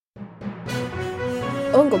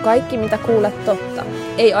Onko kaikki, mitä kuulet, totta?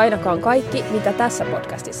 Ei ainakaan kaikki, mitä tässä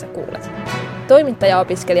podcastissa kuulet.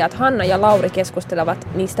 Toimittajaopiskelijat Hanna ja Lauri keskustelevat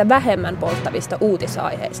niistä vähemmän polttavista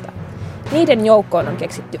uutisaiheista. Niiden joukkoon on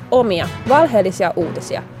keksitty omia, valheellisia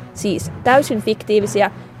uutisia, siis täysin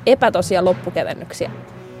fiktiivisiä, epätosia loppukevennyksiä.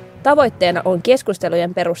 Tavoitteena on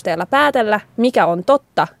keskustelujen perusteella päätellä, mikä on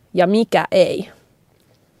totta ja mikä ei.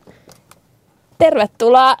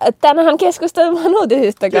 Tervetuloa tänään keskustelemaan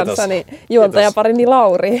uutisista kanssani, juontajaparini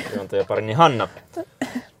Lauri. Juontajaparini Hanna.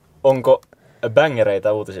 Onko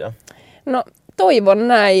bängereitä uutisia? No toivon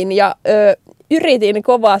näin ja yritin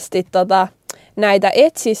kovasti näitä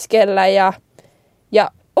etsiskellä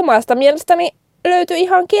ja omasta mielestäni löytyi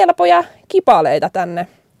ihan kelpoja kipaleita tänne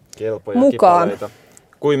mukaan. Kipaleita.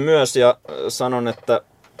 Kuin myös ja sanon, että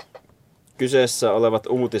kyseessä olevat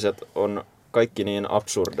uutiset on kaikki niin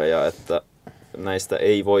absurdeja, että näistä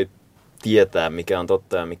ei voi tietää, mikä on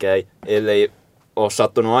totta ja mikä ei, ellei ole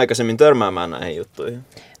sattunut aikaisemmin törmäämään näihin juttuihin.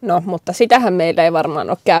 No, mutta sitähän meillä ei varmaan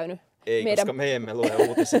ole käynyt. Ei, koska me emme lue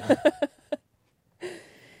uutisia.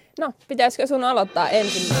 No, pitäisikö sun aloittaa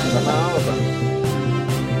ensimmäisenä? Mä aloitan.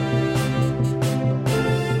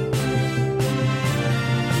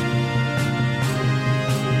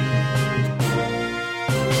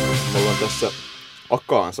 Mulla on tässä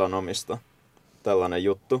Akaan Sanomista tällainen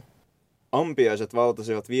juttu. Ampiaiset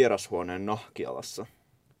valtasivat vierashuoneen Nahkialassa.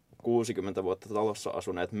 60 vuotta talossa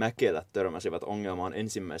asuneet mäkelät törmäsivät ongelmaan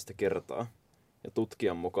ensimmäistä kertaa. Ja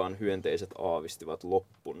tutkijan mukaan hyönteiset aavistivat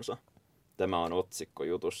loppunsa. Tämä on otsikko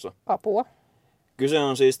jutussa. Apua. Kyse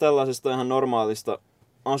on siis tällaisesta ihan normaalista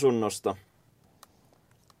asunnosta,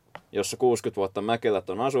 jossa 60 vuotta mäkelät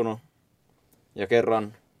on asunut. Ja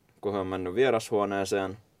kerran, kun he on mennyt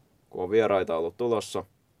vierashuoneeseen, kun on vieraita ollut tulossa,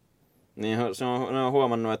 niin ne on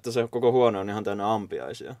huomannut, että se koko huone on ihan täynnä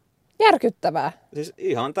ampiaisia. Järkyttävää. Siis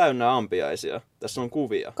ihan täynnä ampiaisia. Tässä on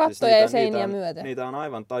kuvia. Kattoja siis ja seiniä myöten. Niitä on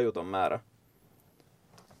aivan tajuton määrä.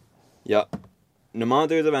 Ja no mä oon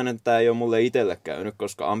tyytyväinen, että tää ei ole mulle itselle käynyt,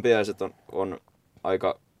 koska ampiaiset on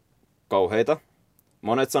aika kauheita.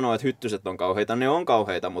 Monet sanoo, että hyttyset on kauheita. Ne on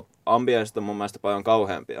kauheita, mutta ampiaiset on mun mielestä paljon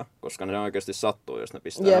kauheampia, koska ne oikeasti sattuu, jos ne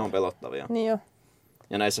pistää. Jep. Ne on pelottavia. Niin jo.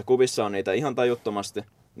 Ja näissä kuvissa on niitä ihan tajuttomasti.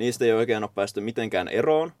 Niistä ei oikein ole päästy mitenkään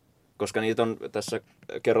eroon, koska niitä on, tässä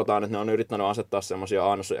kerrotaan, että ne on yrittänyt asettaa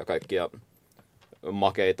semmosia ansoja kaikkia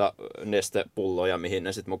makeita nestepulloja, mihin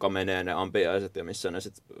ne sit muka menee ne ampiaiset ja missä ne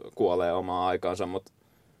sit kuolee omaa aikaansa, mutta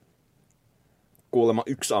kuulemma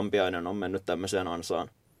yksi ampiainen on mennyt tämmöiseen ansaan.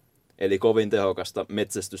 Eli kovin tehokasta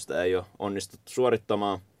metsästystä ei ole onnistuttu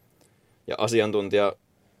suorittamaan. Ja asiantuntija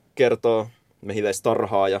kertoo,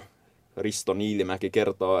 mehiläistarhaaja Risto Niilimäki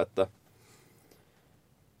kertoo, että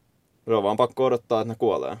se on vaan pakko odottaa, että ne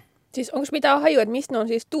kuolee. Siis onko mitään hajua, että mistä ne on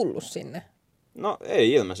siis tullut sinne? No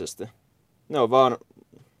ei ilmeisesti. Ne on vaan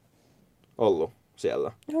ollut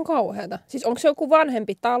siellä. Se on kauheata. Siis onko se joku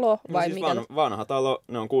vanhempi talo vai no siis mikä? Vanha talo,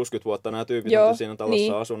 ne on 60 vuotta nämä tyypit, Joo, jotka siinä talossa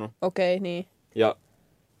niin. asunut. Okei, niin. Ja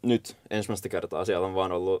nyt ensimmäistä kertaa siellä on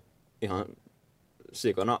vaan ollut ihan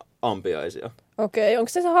sikana ampiaisia. Okei, onko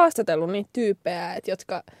se haastatellut niitä tyyppejä,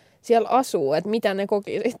 jotka siellä asuu, että mitä ne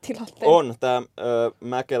koki siitä tilanteesta? On. Tämä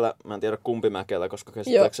Mäkelä, mä en tiedä kumpi Mäkelä, koska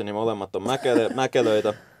käsittääkseni molemmat on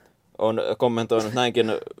mäkelöitä, on kommentoinut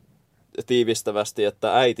näinkin tiivistävästi,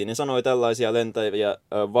 että äitini sanoi tällaisia lentäviä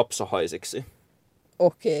vapsahaisiksi.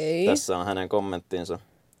 Okei. Tässä on hänen kommenttinsa.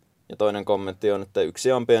 Ja toinen kommentti on, että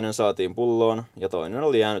yksi ampiainen saatiin pulloon ja toinen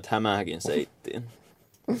oli jäänyt hämähäkin seittiin.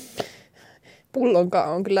 Pullonkaan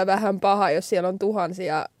on kyllä vähän paha, jos siellä on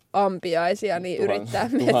tuhansia ampiaisia, niin yrittää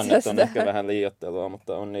metsästää. Tuhannet on ehkä vähän liioittelua,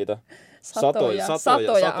 mutta on niitä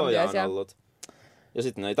satoja on ollut. Ja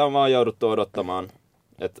sitten niitä on vaan jouduttu odottamaan,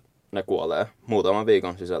 että ne kuolee muutaman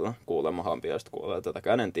viikon sisällä. Kuulemma ampiaiset kuolee,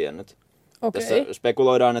 tätäkään en tiennyt. Okay. Tässä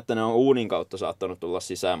spekuloidaan, että ne on uunin kautta saattanut tulla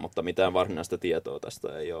sisään, mutta mitään varsinaista tietoa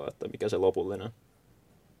tästä ei ole, että mikä se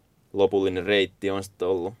lopullinen reitti on sitten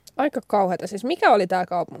ollut. Aika kauheata. Siis mikä oli tämä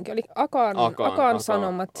kaupunki? Oli Akaan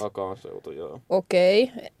Sanomat? Akaan seutu, joo.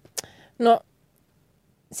 Okei. No,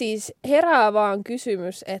 siis herää vaan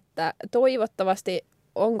kysymys, että toivottavasti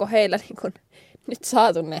onko heillä nyt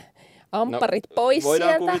saatu ne ampparit pois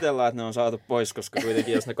voidaan sieltä? kuvitella, että ne on saatu pois, koska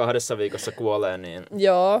kuitenkin jos ne 2 viikossa kuolee, niin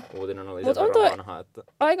joo. Uutinen oli sen verran vanha. Että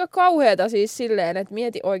aika kauheata siis silleen, että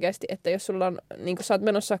mieti oikeasti, että jos sulla on, niin kun sä oot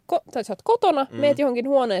menossa, tai sä oot kotona, meet johonkin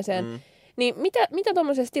huoneeseen, niin mitä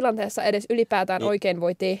tuommoisessa tilanteessa edes ylipäätään oikein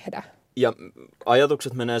voi tehdä? Ja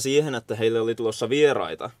ajatukset menee siihen, että heille oli tulossa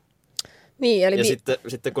vieraita. Niin, eli ja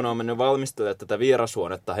sitten kun on mennyt valmistelemaan tätä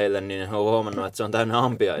vierashuonetta heille, niin he on huomannut, että se on täynnä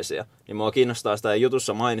ampiaisia. Niin mua kiinnostaa sitä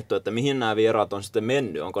jutussa mainittu, että mihin nämä vieraat on sitten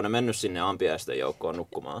mennyt. Onko ne mennyt sinne ampiaisten joukkoon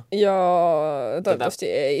nukkumaan? Joo,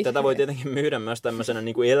 toivottavasti ei. Tätä voi tietenkin myydä myös tämmöisenä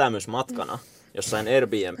niin kuin elämysmatkana jossain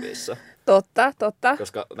Airbnbissä. Totta.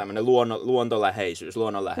 Koska tämmöinen luonnonläheisyys,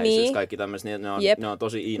 niin. Kaikki tämmöiset, niin ne on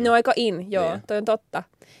tosi in. Ne on aika in, joo, niin. toi on totta.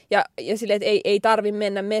 Ja silleen, että ei tarvi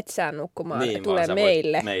mennä metsään nukkumaan, niin, tulee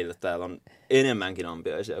meille. Meille täällä on enemmänkin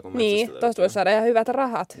ampiaisia kuin niin, metsästä. Niin, tosta voi saada ihan hyvät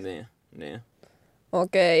rahat. Niin.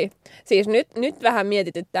 Okei. Siis nyt vähän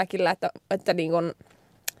mietityttää kyllä, että niin kun...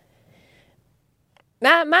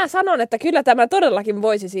 Mä sanon, että kyllä tämä todellakin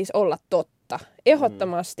voisi siis olla totta.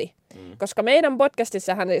 Ehdottomasti. Koska meidän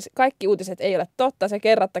podcastissahan siis kaikki uutiset ei ole totta. Se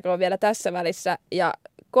kerrattakoon vielä tässä välissä. Ja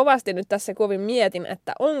kovasti nyt tässä kovin mietin,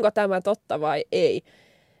 että onko tämä totta vai ei.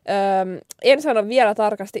 En sano vielä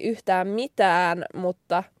tarkasti yhtään mitään,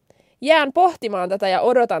 mutta jään pohtimaan tätä ja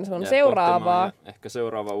odotan sun seuraavaa. Ehkä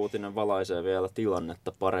seuraava uutinen valaisee vielä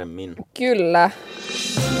tilannetta paremmin. Kyllä.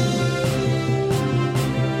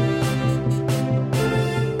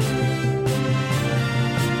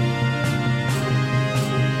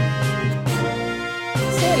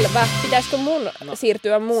 Selvä. Pitäisikö mun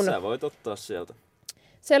siirtyä mun? Sä voit ottaa sieltä.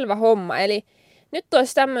 Selvä homma. Eli nyt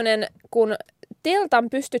olisi tämmönen, kun teltan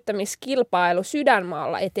pystyttämiskilpailu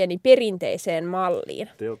Sydänmaalla eteni perinteiseen malliin.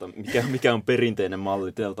 Mikä on perinteinen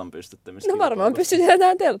malli teltan pystyttämiskilpailusta? No varmaan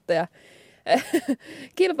pystytetään telttoja.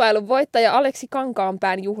 Kilpailun voittaja Aleksi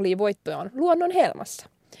Kankaanpään juhlii voittojaan Luonnonhelmassa.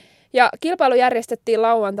 Ja kilpailu järjestettiin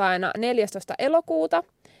lauantaina 14. elokuuta.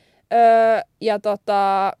 Ja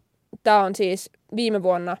tämä on siis viime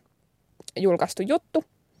vuonna julkaistu juttu.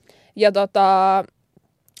 Ja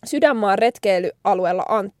Sydänmaan retkeilyalueella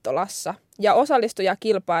Anttolassa. Ja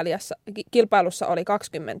osallistujakilpailussa oli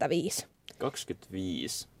 25.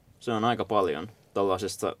 25. Se on aika paljon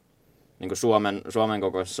tällaisesta niin kuin Suomen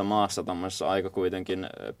kokoisessa maassa, tuommoisessa aika kuitenkin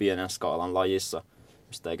pienen skaalan lajissa,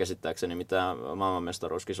 mistä ei käsittääkseni mitään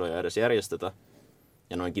maailmanmestaruuskisoja edes järjestetä.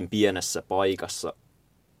 Ja noinkin pienessä paikassa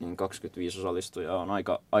niin 25 osallistujaa on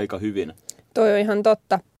aika hyvin. Toi on ihan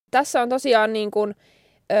totta. Tässä on tosiaan niin kuin,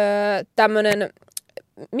 tämmöinen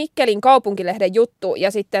Mikkelin kaupunkilehden juttu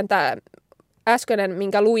ja sitten tämä äskeinen,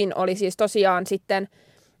 minkä luin, oli siis tosiaan sitten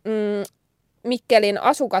Mikkelin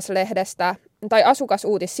asukaslehdestä tai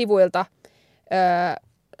asukasuutissivuilta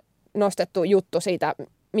nostettu juttu siitä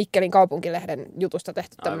Mikkelin kaupunkilehden jutusta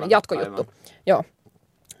tehty tämmöinen jatkojuttu. Aivan. Joo,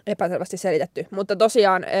 epäselvästi selitetty. Mutta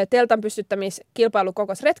tosiaan teltan pystyttämiskilpailu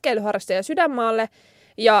kokosi retkeilyharrastajia Sydänmaalle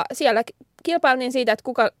ja siellä kilpailtiin siitä, että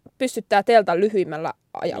kuka pystyttää teltan lyhyimmällä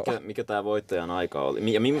ajalla. Mikä tämä voittajan aika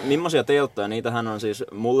oli? Ja millaisia telttoja? Niitähän on siis,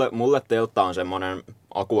 mulle teltta on semmoinen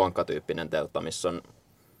akuankka-tyyppinen teltta, missä on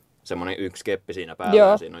semmoinen yksi keppi siinä päällä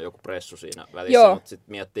ja siinä on joku pressu siinä välissä, mutta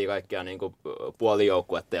sitten miettii kaikkia niinku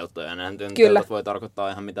puolijoukkuetelttoja ja nämä teltat voi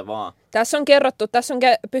tarkoittaa ihan mitä vaan. Tässä on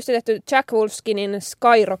pystytetty Jack Wolfskinin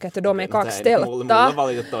Skyrocket Dome 2 telttaa. Mulle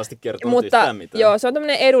valitettavasti kertonut yhtään mitään. Joo, se on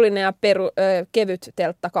tämmöinen edullinen ja kevyt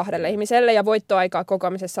teltta 2 ihmiselle ja voittoaikaa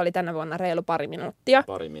kokoamisessa oli tänä vuonna reilu pari minuuttia.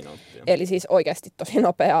 Eli siis oikeasti tosi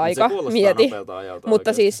nopea aika. Se kuulostaa nopealta ajalta. Mutta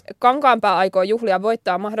oikeasti. Siis Kankaanpää aikoo juhlia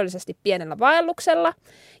voittaa mahdollisesti pienellä vaelluksella.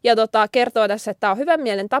 Ja kertoo tässä, että tämä on hyvän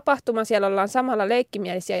mielen tapahtuma. Siellä ollaan samalla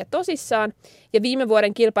leikkimielisiä ja tosissaan. Ja viime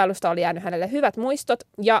vuoden kilpailusta oli jäänyt hänelle hyvät muistot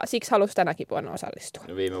ja siksi halusi tänäkin vuonna osallistua.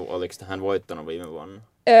 No oliko hän voittanut viime vuonna?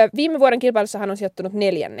 Viime vuoden kilpailussa hän on sijoittunut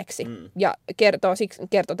 4. Ja kertoo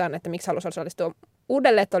tämän, että miksi halusi osallistua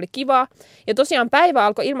uudelleen, että oli kivaa. Ja tosiaan päivä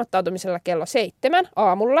alkoi ilmoittautumisella kello 7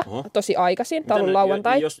 aamulla, tosi aikaisin, tämä on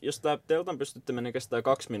lauantai. Jos tämä teltan pystyttäminen kestää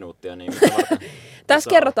 2 minuuttia, niin mitä varten? Tässä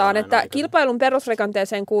kerrotaan, että kilpailun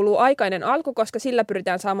perusrakenteeseen kuuluu aikainen alku, koska sillä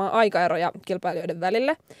pyritään saamaan aikaeroja kilpailijoiden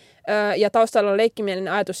välille. Ja taustalla on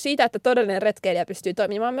leikkimielinen ajatus siitä, että todellinen retkeilijä pystyy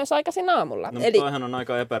toimimaan myös aikaisin aamulla. No, eli toihan on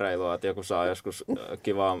aika epäreilua, että joku saa joskus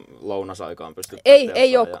kivaa lounasaikaan pystyttää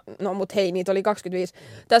ei ole, no mut hei, niitä oli 25.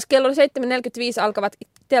 Tässä kello 7.45 alkavat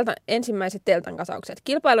ensimmäiset teltan kasaukset.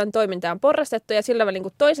 Kilpailun toiminta on porrastettu ja sillä välin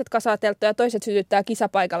kun toiset kasaa telttoja ja toiset sytyttää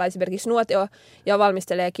kisapaikalla esimerkiksi nuotio ja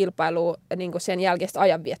valmistelee kilpailua niin kuin sen jälkeistä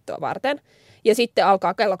ajanviettoa varten. Ja sitten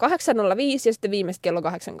alkaa kello 8.05 ja sitten viimeistä kello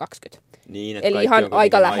 8.20. Niin, eli ihan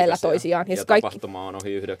aika lähellä toisiaan. Ja tapahtuma on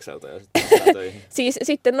ohi 9 ja sitten töihin. Siis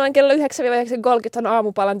sitten noin kello 9-9.30 on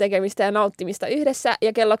aamupalan tekemistä ja nauttimista yhdessä,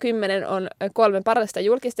 ja kello 10 on 3 parasta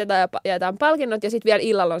julkistetaan ja jaetaan palkinnot, ja sitten vielä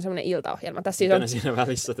illalla on semmoinen iltaohjelma. Tässä Mitä siis ne siinä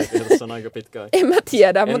välissä tekee? Tässä on aika pitkä aika. En mä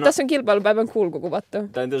tiedä, mutta tässä on kilpailupäivän kulku kuvattu.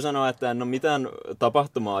 Täytyy sanoa, että en ole mitään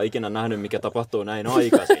tapahtumaa ikinä nähnyt, mikä tapahtuu näin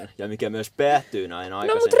aikaisin, ja mikä myös päättyy näin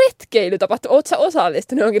aikaisin. No, mutta retkeilytapahtuma. Ootko sä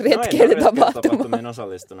osallistunut johonkin retkeilytapahtumaan? Retkeilytapahtumiin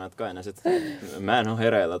osallistunut, että kai ne sit... Mä en ole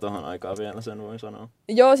hereillä tohon aikaan vielä, sen voin sanoa.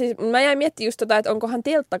 Joo, siis mä jäin miettimään just että onkohan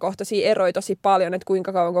telttakohtaisia eroja tosi paljon, että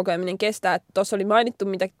kuinka kauan kokeminen kestää. Tuossa oli mainittu,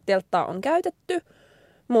 mitä telttaa on käytetty,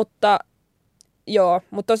 mutta joo.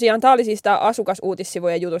 Mutta tosiaan tää oli siis tää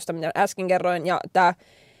asukasuutissivujen jutusta, mitä äsken kerroin, ja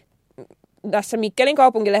tässä Mikkelin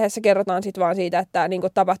kaupunkilehdessä kerrotaan sit vaan siitä, että niinku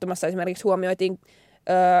tapahtumassa esimerkiksi huomioitiin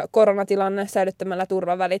koronatilanne säilyttämällä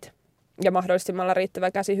turvavälit ja mahdollistamalla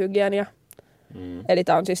riittävä käsihygienia. Eli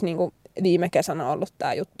tää on siis niinku viime kesänä ollut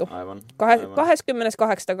tää juttu. Aivan. 20.8.2021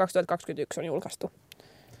 on julkaistu.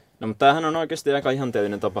 No, mutta tämähän on oikeasti aika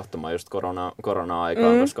ihanteellinen tapahtuma just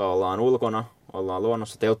korona-aikaan, koska ollaan ulkona, ollaan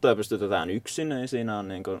luonnossa. Telttoja pystytetään yksin, ei siinä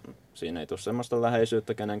ei tule semmoista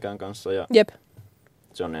läheisyyttä kenenkään kanssa. Ja Jep.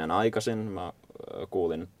 se on ihan aikaisin. Mä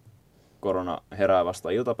kuulin korona herää vasta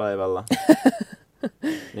iltapäivällä.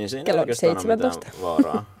 Niin siinä kello ei oikeastaan 17. ole mitään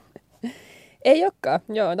vaaraa. Ei olekaan.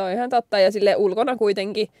 Joo, no ihan totta. Ja sille ulkona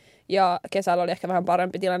kuitenkin. Ja kesällä oli ehkä vähän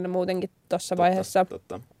parempi tilanne muutenkin tuossa vaiheessa.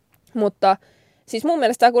 Totta. Mutta siis mun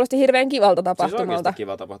mielestä tämä kuulosti hirveän kivalta tapahtumalta. Siis oikeasti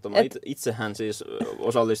kiva tapahtuma. Itsehän siis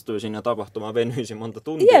osallistuisin ja tapahtumaan venyisin monta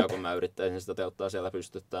tuntia, kun mä yrittäisin sitä telttaa siellä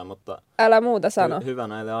pystyttää. Mutta älä muuta sano. Hyvä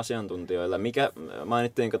näille asiantuntijoille.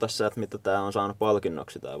 Mainittiinko tässä, että mitä tää on saanut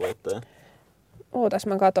palkinnoksi tää voittaja? Ootas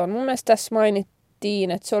mä katon. Mun mielestä tässä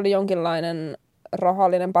mainittiin, että se oli jonkinlainen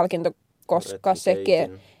rahallinen palkinto, koska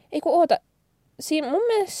ei kun oota. Mun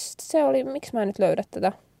mielestä se oli, miksi mä en nyt löydä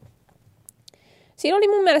tätä? Siinä oli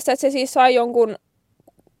mun mielestä, että se siis sai jonkun...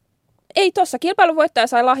 Ei tossa, kilpailuvoittaja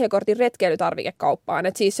sai lahjakortin retkeilytarvikekauppaan.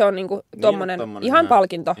 Että siis se on niinku tommonen ihan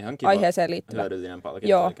palkinto ihan kiva, aiheeseen liittyvä. Hyödyllinen palkinto,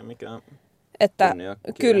 joo. Eikä mikään että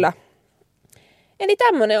kyllä. Eli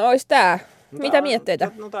tämmönen olisi tää. No, mitä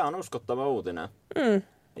mietteitä? No tää on uskottava uutinen.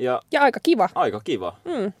 Ja aika kiva. Aika kiva.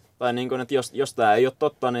 Tai niin kuin, että jos tää ei ole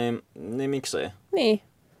totta, niin miksei? Niin.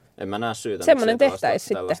 En mä näe syytä. Semmoinen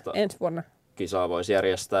tehtäisiin sitten ensi vuonna. Kisaa voisi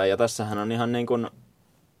järjestää. Ja tässähän on ihan niin kuin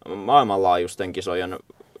maailmanlaajuisten kisojen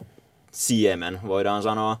siemen, voidaan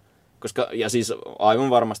sanoa. Ja siis aivan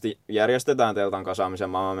varmasti järjestetään teltan kasaamisen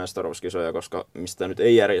maailmanmestaruuskisoja, koska mistä nyt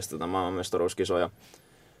ei järjestetä maailmanmestaruuskisoja.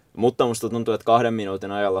 Mutta musta tuntuu, että 2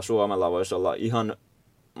 minuutin ajalla Suomella voisi olla ihan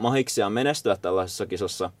mahiksia menestyä tällaisessa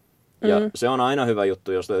kisassa. Ja se on aina hyvä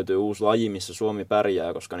juttu, jos löytyy uusi laji, missä Suomi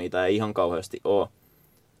pärjää, koska niitä ei ihan kauheasti ole.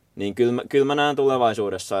 Niin kyllä mä näen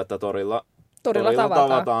tulevaisuudessa, että torilla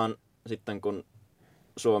tavataan sitten, kun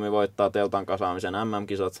Suomi voittaa teltan kasaamisen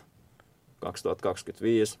MM-kisat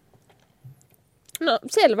 2025. No,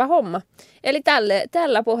 selvä homma. Eli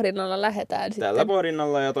tällä pohdinnalla lähdetään sitten. Tällä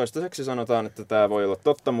pohdinnalla, ja toistaiseksi sanotaan, että tämä voi olla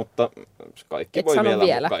totta, mutta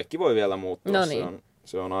kaikki voi vielä muuttua. No niin.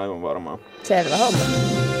 Se on aivan varmaa. Selvä homma.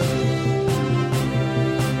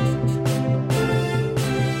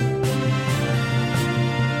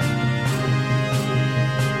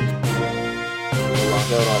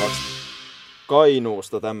 Seuraavaksi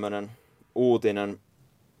Kainuusta tämmönen uutinen.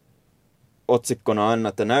 Otsikkona on,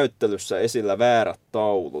 että näyttelyssä esillä väärät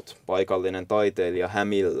taulut. Paikallinen taiteilija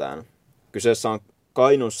hämillään. Kyseessä on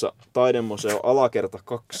Kainuussa taidemuseo Alakerta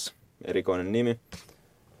 2, erikoinen nimi,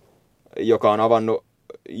 joka on avannut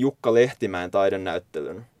Jukka Lehtimäen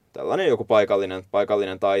taidenäyttelyn. Tällainen joku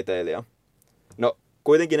paikallinen taiteilija. No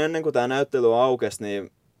kuitenkin ennen kuin tämä näyttely aukesi,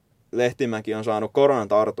 niin Lehtimäki on saanut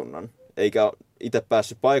koronatartunnan, eikä itse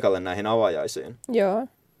päässyt paikalle näihin avajaisiin. Joo.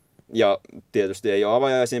 Ja tietysti ei ole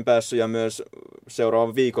avajaisiin päässyt ja myös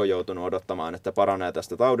seuraavan viikon joutunut odottamaan, että paranee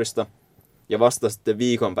tästä taudista. Ja vasta sitten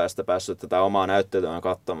viikon päästä päässyt tätä omaa näyttelyään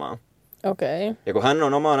katsomaan. Okei. Okay. Ja kun hän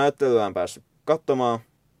on omaa näyttelyään päässyt katsomaan,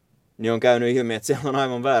 niin on käynyt ilmi, että siellä on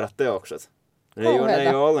aivan väärät teokset. Ne ei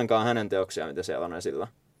ole ollenkaan hänen teoksia, mitä siellä on esillä.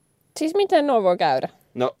 Siis miten nuo voi käydä?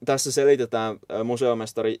 No tässä selitetään,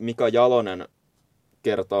 museomestari Mika Jalonen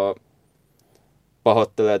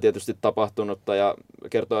pahoittelee tietysti tapahtunutta ja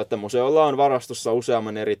kertoo, että museolla on varastossa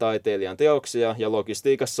useamman eri taiteilijan teoksia ja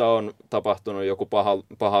logistiikassa on tapahtunut joku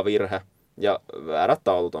paha virhe ja väärät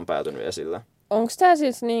taulut on päätynyt esille. Onko tämä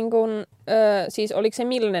siis niin kuin, siis oliko se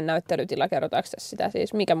millainen näyttelytila, kerrotaanko tässä sitä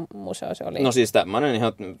siis, mikä museo se oli? No siis tämmöinen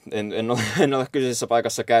ihan, en ole kyseisessä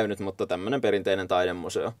paikassa käynyt, mutta tämmöinen perinteinen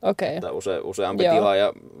taidemuseo. Okei. Useampi tila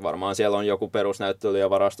ja varmaan siellä on joku perusnäyttely ja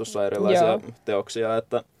varastossa erilaisia teoksia,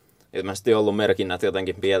 että ilmeisesti ollut merkinnät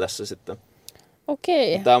jotenkin pielessä sitten.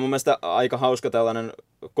 Okei. Tämä on mun mielestä aika hauska tällainen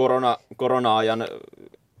korona-ajan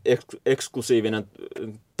eksklusiivinen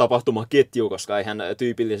tapahtumaketju, koska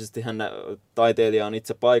tyypillisesti taiteilija on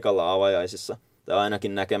itse paikalla avajaisissa. Tai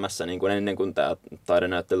ainakin näkemässä niin kuin ennen kuin tämä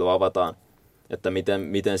taidenäyttely avataan, että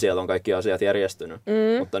miten siellä on kaikki asiat järjestynyt.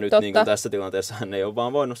 Mutta nyt niin kuin tässä tilanteessa hän ei ole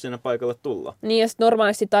vaan voinut sinne paikalle tulla. Niin, ja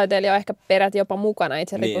normaalisti taiteilija on ehkä peräti jopa mukana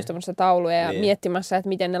itse ripustamassa tauluja ja miettimässä, että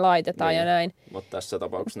miten ne laitetaan ja näin. Mutta tässä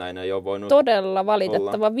tapauksessa näin ei ole voinut todella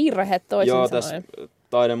valitettava olla. Virhe toisin sanoen. Tässä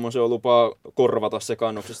taidemuseo lupaa korvata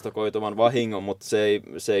sekannuksesta koituvan vahingon, mutta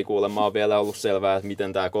se ei kuulemma ole vielä ollut selvää, että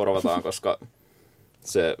miten tämä korvataan, koska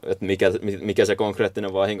että mikä se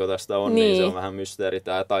konkreettinen vahinko tästä on, niin se on vähän mysteeri.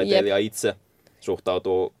 Tämä taiteilija itse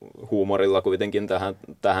suhtautuu huumorilla kuitenkin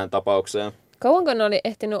tähän tapaukseen. Kauanko ne oli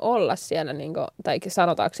ehtinyt olla siellä, tai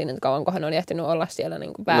sanotaanko siinä, että kauanko hän oli ehtinyt olla siellä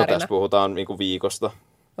väärinä? No tässä puhutaan viikosta,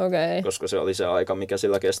 okay. Koska se oli se aika, mikä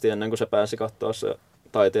sillä kesti ennen kuin se pääsi katsoa se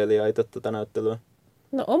taiteilija itse tätä näyttelyä.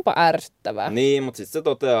 No onpa ärsyttävää. Niin, mutta sitten se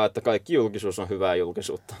toteaa, että kaikki julkisuus on hyvää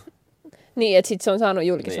julkisuutta. Niin, että sitten se on saanut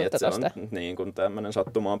julkisuutta tosta. Niin, kun tämmöinen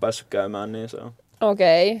sattuma on päässyt käymään, niin se on.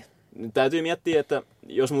 Okei. Okay. Täytyy miettiä, että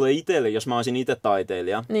jos mä olisin itse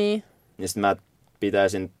taiteilija, niin sitten mä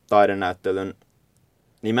pitäisin taidenäyttelyn,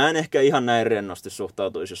 niin mä en ehkä ihan näin rennosti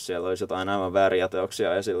suhtautuisi, jos siellä olisi jotain aivan vääriä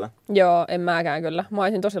teoksia esillä. Joo, en mäkään kyllä. Mä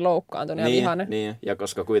olisin tosi loukkaantunut ja vihainen. Niin, ja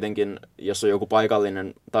koska kuitenkin, jos on joku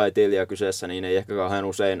paikallinen taiteilija kyseessä, niin ei ehkä kauhean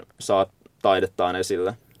usein saa taidettaan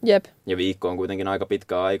esille. Jep. Ja viikko on kuitenkin aika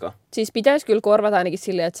pitkä aika. Siis pitäisi kyllä korvata ainakin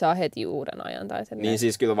silleen, että saa heti uuden ajan. Tai niin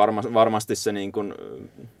siis kyllä varmasti se niin kuin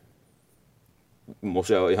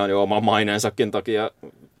museo ihan jo oman maineensakin takia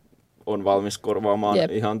on valmis korvaamaan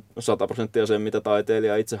ihan 100% sen, mitä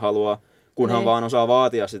taiteilija itse haluaa, kunhan vaan osaa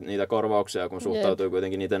vaatia niitä korvauksia, kun suhtautuu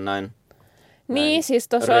kuitenkin itse näin. Niin, siis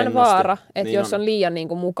tuossa on vaara, että niin jos on liian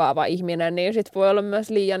mukava ihminen, niin sit voi olla myös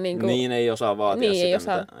liian Niin, ei osaa vaatia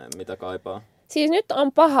sitä, mitä kaipaa. Siis nyt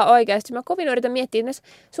on paha oikeasti. Mä kovin yritän miettiä, että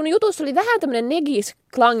sun jutussa oli vähän tämmönen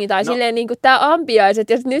negis-klangi tai silleen tää ampiaiset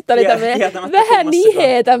ja nyt oli tämmönen vähän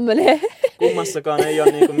niheä tämmönen. Kummassakaan ei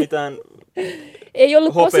ole mitään ei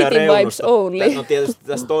ollut positive vibes only. No tietysti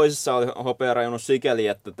tässä toisessa oli hopeareunus sikäli,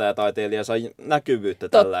 että tämä taiteilija sai näkyvyyttä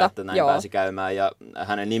tällä, että näin pääsi käymään ja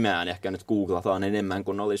hänen nimeään ehkä nyt googlataan enemmän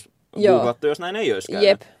kuin olisi googlattu, jos näin ei olisi käynyt.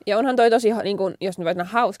 Jep, ja onhan toi tosi, jos nyt voit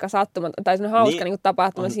hauska sattuma, tai hauska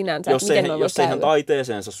tapahtuma sinänsä. Jos ei hän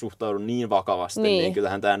taiteeseensa suhtaudu niin vakavasti, niin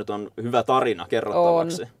kyllähän tämä nyt on hyvä tarina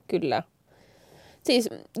kerrottavaksi. On, kyllä. Siis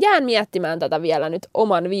jään miettimään tätä vielä nyt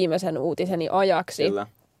oman viimeisen uutiseni ajaksi. Kyllä.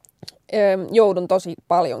 Joudun tosi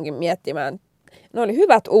paljonkin miettimään. Ne oli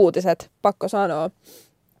hyvät uutiset, pakko sanoa.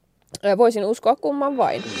 Voisin uskoa kumman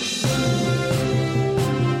vain.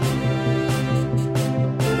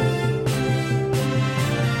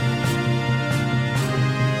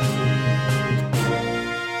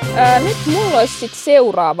 Nyt mulla olisi sit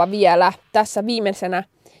seuraava vielä tässä viimeisenä.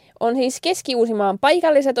 On siis Keski-Uusimaan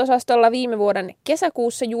paikalliset osastolla viime vuoden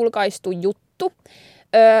kesäkuussa julkaistu juttu,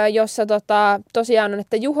 jossa tosiaan on,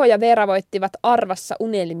 että Juho ja Vera voittivat arvassa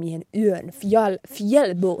unelmien yön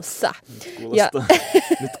Fjällbossa.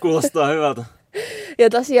 Nyt kuulostaa hyvältä. Ja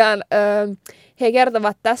tosiaan he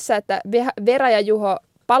kertovat tässä, että Vera ja Juho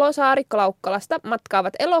Palosaarikko-Laukkalasta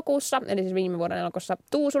matkaavat elokuussa, eli siis viime vuoden elokuussa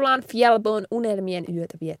Tuusulaan Fjällbon unelmien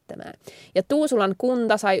yötä viettämään. Ja Tuusulan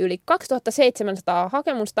kunta sai yli 2700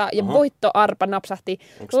 hakemusta ja voittoarpa napsahti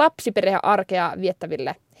lapsiperhearkea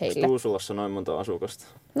viettäville heille. Onko Tuusulassa noin monta asukasta?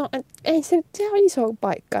 No ei se on iso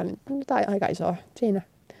paikka, tai aika iso siinä.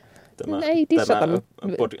 Ei dissata nyt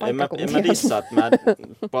En mä dissaa, mä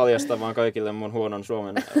paljastan vaan kaikille mun huonon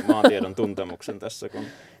Suomen maantiedon tuntemuksen tässä.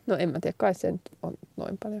 No en mä tiedä, kai se nyt on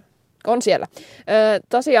noin paljon. On siellä.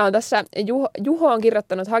 Tosiaan tässä Juho on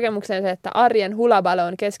kirjoittanut hakemukseensa, että arjen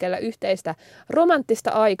hulabalon keskellä yhteistä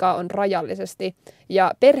romanttista aikaa on rajallisesti.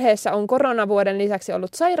 Ja perheessä on koronavuoden lisäksi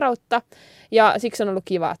ollut sairautta. Ja siksi on ollut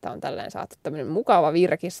kiva, että on tälleen saatu tämmöinen mukava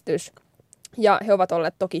virkistys. Ja he ovat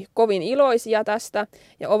olleet toki kovin iloisia tästä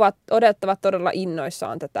ja odottavat todella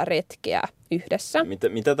innoissaan tätä retkeä yhdessä.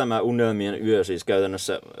 Mitä tämä unelmien yö siis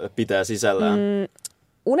käytännössä pitää sisällään?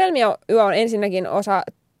 Unelmien yö on ensinnäkin osa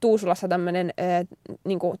Tuusulassa tämmöinen,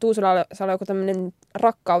 Tuusulalla oli joku tämmöinen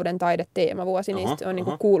rakkauden taideteemavuosi, niin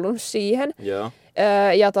on kuulunut siihen. Joo.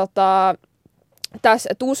 Ja tässä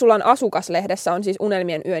Tuusulan Asukaslehdessä on siis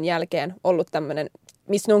unelmien yön jälkeen ollut tämmöinen,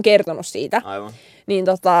 missä ne on kertonut siitä. Aivan. Niin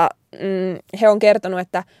he on kertonut,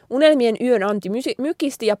 että unelmien yön anti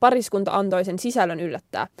mykisti ja pariskunta antoi sen sisällön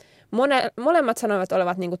yllättää. Molemmat sanoivat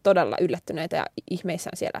olevat todella yllättyneitä ja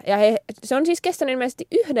ihmeissään siellä. Ja se on siis kestänyt ilmeisesti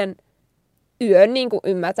yön niin kuin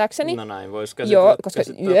ymmärtääkseni. No näin voisi Joo, koska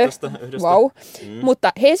yö, tästä yhdestä. wow.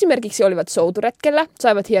 Mutta he esimerkiksi olivat souturetkellä,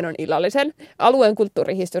 saivat hienon illallisen, alueen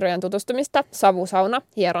kulttuurihistorian tutustumista, savusauna,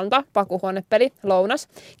 hieronta, pakuhuonepeli, lounas,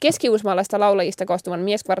 keski-uusmaalaista laulajista koostuvan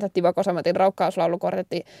mieskvartetti Vakosamatin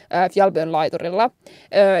raukkauslaulukortetti Fjällbön laiturilla.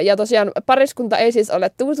 Ja tosiaan pariskunta ei siis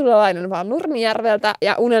ole tuusulalainen, vaan Nurmijärveltä,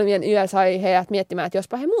 ja unelmien yö sai heidät miettimään, että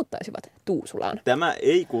jospa he muuttaisivat Tuusulaan. Tämä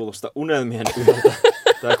ei kuulosta unelmien yöltä.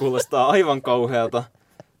 Tämä kuulostaa aivan kauhealta.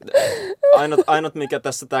 Ainut mikä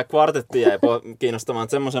tässä tämä kvartetti jäi kiinnostamaan,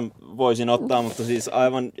 että semmoisen voisin ottaa, mutta siis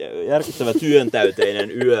aivan järkyttävä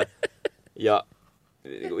työntäyteinen yö. Ja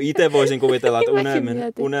itse voisin kuvitella, että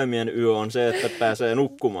unelmien yö on se, että pääsee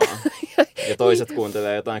nukkumaan ja toiset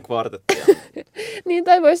kuuntelee jotain kvartettia. Niin,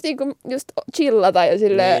 tai voisi niinku just chillata ja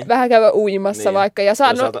silleen vähän käydä uimassa vaikka. Ja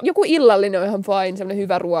saada joku illallinen on ihan fine, semmoinen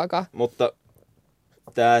hyvä ruoka. Mutta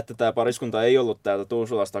että tämä pariskunta ei ollut täältä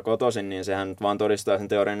Tuusulasta kotoisin, niin sehän nyt vaan todistaa sen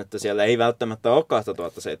teorian, että siellä ei välttämättä ole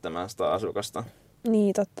 2700 asukasta.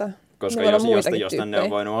 Niin, totta. Koska jos tänne on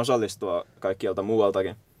voinut osallistua kaikkialta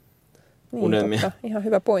muualtakin. Niin, unelmia. Totta. Ihan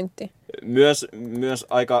hyvä pointti. Myös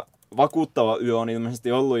aika vakuuttava yö on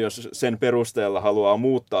ilmeisesti ollut, jos sen perusteella haluaa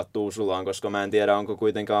muuttaa Tuusulaan, koska mä en tiedä, onko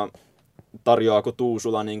kuitenkaan tarjoaako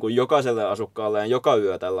Tuusula niin kuin jokaiselle asukkaalleen joka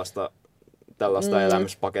yö tällaista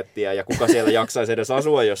elämyspakettia, ja kuka siellä jaksaisi edes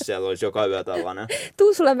asua, jos siellä olisi joka yö tällainen.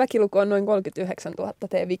 Tuusulan väkiluku on noin 39 000,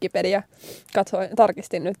 tee Wikipedia.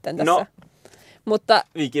 Tarkistin nyt tässä. No, mutta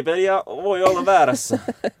Wikipedia voi olla väärässä.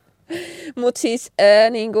 Mutta siis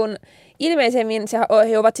niin kun, ilmeisemmin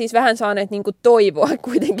he ovat siis vähän saaneet niin kun toivoa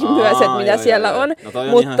kuitenkin myös, että mitä siellä on. No toi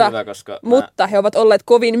on ihan hyvä, koska mutta he ovat olleet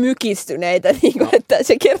kovin mykistyneitä, niin kun, että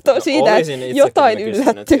se kertoo siitä, että jotain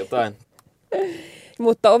yllättyy.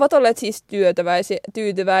 Mutta ovat olleet siis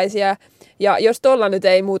tyytyväisiä. Ja jos tuolla nyt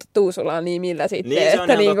ei muuta Tuusulaan, niin millä sitten? Niin, se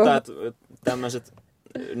on ihan totta, että tämmöiset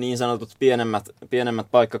niin sanotut pienemmät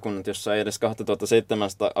paikkakunnat, jossa ei edes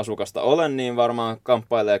 2700 asukasta ole, niin varmaan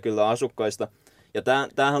kamppailee kyllä asukkaista. Ja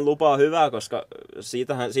tämähän lupaa hyvää, koska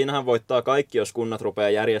siinähän voittaa kaikki, jos kunnat rupeaa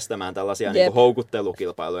järjestämään tällaisia niin kuin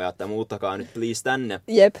houkuttelukilpailuja, että muuttakaa nyt please tänne.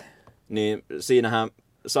 Jep. Niin siinähän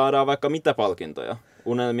saadaan vaikka mitä palkintoja.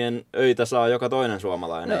 Unelmien öitä saa joka toinen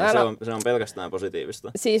suomalainen, ja se on pelkästään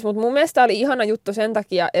positiivista. Siis, mutta mun mielestä oli ihana juttu sen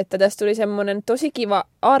takia, että tästä tuli semmoinen tosi kiva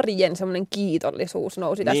arjen semmoinen kiitollisuus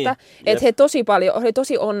nousi tästä. Niin, että he oli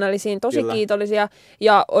tosi onnellisia, tosi kiitollisia,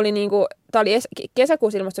 ja oli niinku, tää oli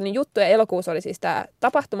kesäkuussa ilmestyi juttu, ja elokuussa oli siis tää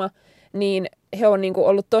tapahtuma, niin he on niinku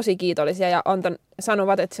ollut tosi kiitollisia, ja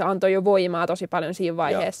sanovat, että se antoi jo voimaa tosi paljon siinä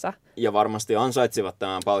vaiheessa. Ja varmasti ansaitsivat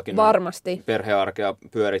tämän palkinnon. Varmasti. Perhearkea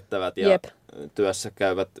pyörittävät ja työssä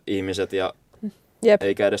käyvät ihmiset, ja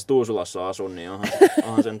eikä edes Tuusulassa asu, niin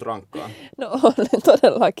onhan sen rankkaa. No on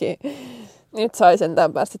todellakin. Nyt sai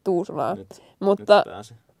sentään päästä Tuusulaan. Nyt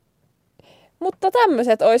pääsi. Mutta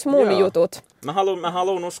tämmöiset olisi mun jutut. Mä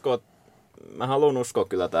haluun uskoa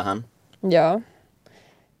kyllä tähän. Joo.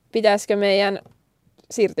 Pitäisikö meidän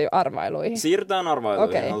siirtyä arvailuihin? Siirrytään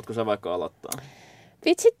arvailuihin. Okay. Haluatko sä vaikka aloittaa?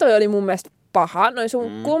 Vitsit, toi oli mun mielestä paha. Noi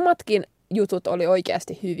sun kummatkin jutut oli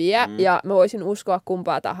oikeasti hyviä ja mä voisin uskoa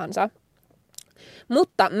kumpaa tahansa.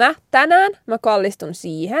 Mutta tänään mä kallistun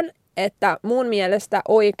siihen, että mun mielestä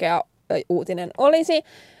oikea uutinen olisi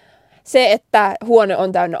se, että huone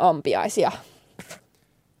on täynnä ampiaisia.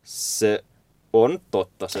 Se on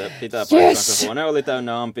totta. Se pitää paikkansa. Huone oli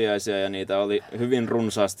täynnä ampiaisia ja niitä oli hyvin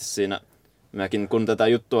runsaasti siinä. Mäkin kun tätä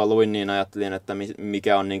juttua luin, niin ajattelin, että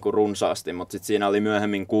mikä on niinku runsaasti, mutta sitten siinä oli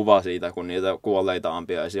myöhemmin kuva siitä, kun niitä kuolleita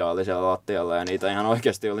ampiaisia oli siellä lattialla ja niitä ihan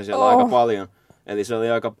oikeasti oli siellä aika paljon. Eli se oli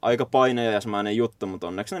aika painajasmainen juttu, mutta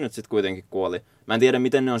onneksi ne nyt sitten kuitenkin kuoli. Mä en tiedä,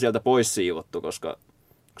 miten ne on sieltä pois siivottu, koska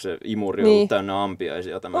se imuri on ollut täynnä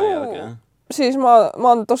ampiaisia tämän jälkeen. Siis mä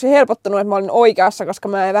oon tosi helpottunut, että mä olin oikeassa, koska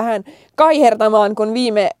mä en vähän kaihertamaan, kun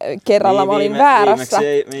viime kerralla mä olin väärässä.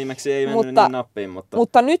 Viimeksi ei mennyt niin nappiin,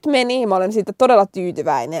 mutta nyt meni, mä olen siitä todella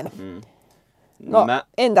tyytyväinen. No,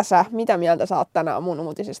 entä sä? Mitä mieltä sä oot tänään mun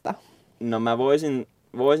uutisista? No mä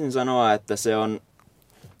voisin sanoa, että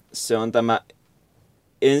se on tämä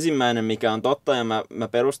ensimmäinen, mikä on totta, ja mä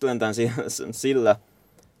perustelen tämän sillä,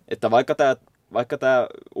 että vaikka tää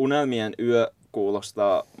unelmien yö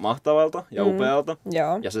kuulostaa mahtavalta ja upealta.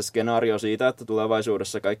 Ja se skenaario siitä, että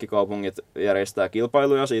tulevaisuudessa kaikki kaupungit järjestää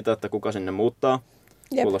kilpailuja siitä, että kuka sinne muuttaa,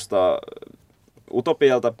 kuulostaa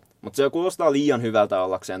utopialta. Mutta se kuulostaa liian hyvältä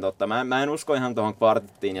ollakseen totta. Mä en usko ihan tuohon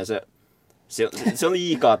kvartettiin, ja se on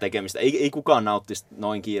liikaa tekemistä. Ei kukaan nauttisi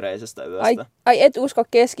noin kiireisestä yöstä. Ai et usko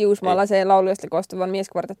keski-uusmaalaiseen lauluista koostuvan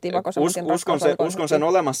mieskvartettiin Vakosamatin uskon sen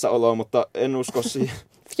olemassaoloon, mutta en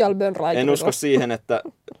usko siihen, että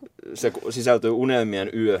se sisältyy Unelmien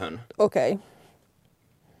yöhön. Okei.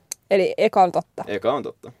 Eli eka on totta. Eka on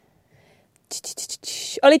totta.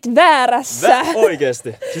 Olit väärässä.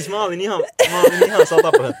 Oikeesti. Siis mä olin ihan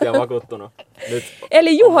 100% vakuuttunut. Nyt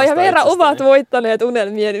Eli Juho ja Veera itsestäni. ovat voittaneet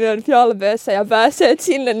Unelmien yön Fjalbeessa ja päässeet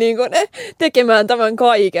sinne niin kuin tekemään tämän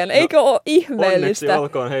kaiken. Eikö ole Onneksi ihmeellistä?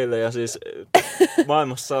 olkoon heille ja siis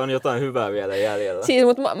maailmassa on jotain hyvää vielä jäljellä. Siis,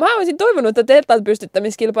 mutta mä olisin toivonut, että teltan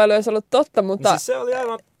pystyttämiskilpailu olisi ollut totta, mutta... Siis se oli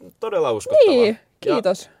aivan todella uskottavaa. Niin,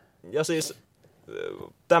 kiitos. Ja siis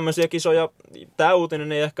tämmöisiä kisoja, tämä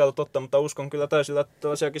uutinen ei ehkä ole totta, mutta uskon kyllä täysillä, että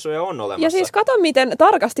tällaisia kisoja on olemassa. Ja siis kato, miten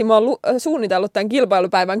tarkasti mä oon suunnitellut tämän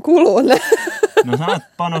kilpailupäivän kulun. No sä oot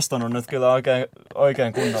panostanut nyt kyllä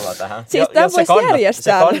oikein kunnolla tähän. Siis tämä voisi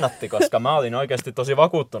järjestää. Se kannatti, koska mä olin oikeasti tosi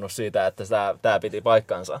vakuuttunut siitä, että tää piti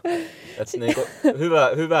paikkansa. Että niinku,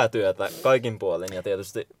 hyvää työtä kaikin puolin ja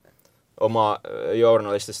tietysti omaa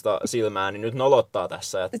journalistista silmääni nyt nolottaa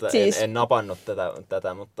tässä, että siis, en napannut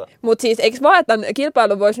tätä, mutta... Mutta siis eikö vaan, että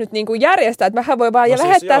kilpailu voisi nyt niinku järjestää, että vähän voi vaan no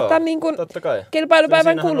lähettää siis tämän niinku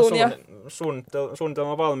kilpailupäivän kulun. Ja...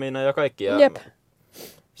 Suunnitelma valmiina ja kaikki. Ja jep.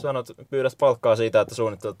 Pyydät palkkaa siitä, että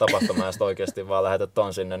suunnittelet tapahtumaa ja sitten oikeasti vaan lähetät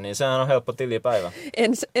ton sinne, niin sehän on helppo tilipäivä.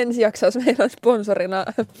 Ensi jaksossa meillä on sponsorina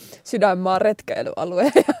Sydänmaan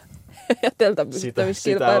retkeilyalue ja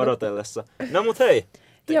teltanpystyttämiskilpailu. Sitä odotellessa. No mut hei,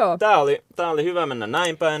 joo. Tää oli hyvä mennä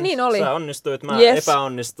näin päin. Niin oli. Sä onnistuit, mä yes.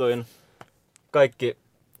 epäonnistuin. Kaikki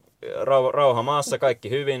rauha maassa, kaikki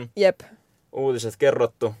hyvin. Jep. Uutiset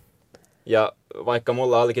kerrottu. Ja vaikka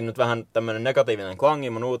mulla olikin nyt vähän tämmönen negatiivinen klangi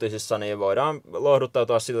mun uutisissa, niin voidaan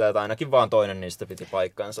lohduttautua sillä, että ainakin vaan toinen niistä piti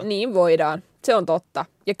paikkansa. Niin voidaan. Se on totta.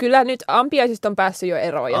 Ja kyllä nyt ampiaisista on päässyt jo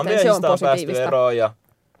eroon, joten se on positiivista. On päästy eroon ja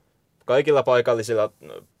kaikilla paikallisilla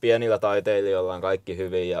pienillä taiteilijoilla on kaikki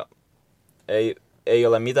hyvin ja ei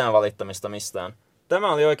ole mitään valittamista mistään.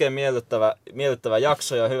 Tämä oli oikein miellyttävä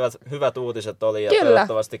jakso ja hyvät uutiset oli ja kyllä.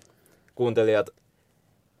 Toivottavasti kuuntelijat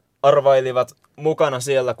arvailivat mukana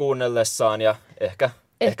siellä kuunnellessaan ja ehkä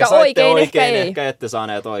saitte oikein, ehkä ette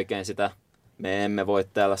saaneet oikein, sitä me emme voi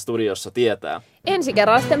täällä studiossa tietää. Ensi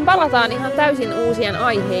kerralla sitten palataan ihan täysin uusien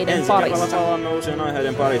aiheiden parissa. Ensi kerralla palaamme uusien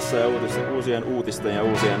aiheiden parissa ja uusien uutisten ja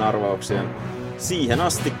uusien arvauksien. Siihen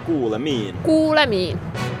asti kuulemiin. Kuulemiin.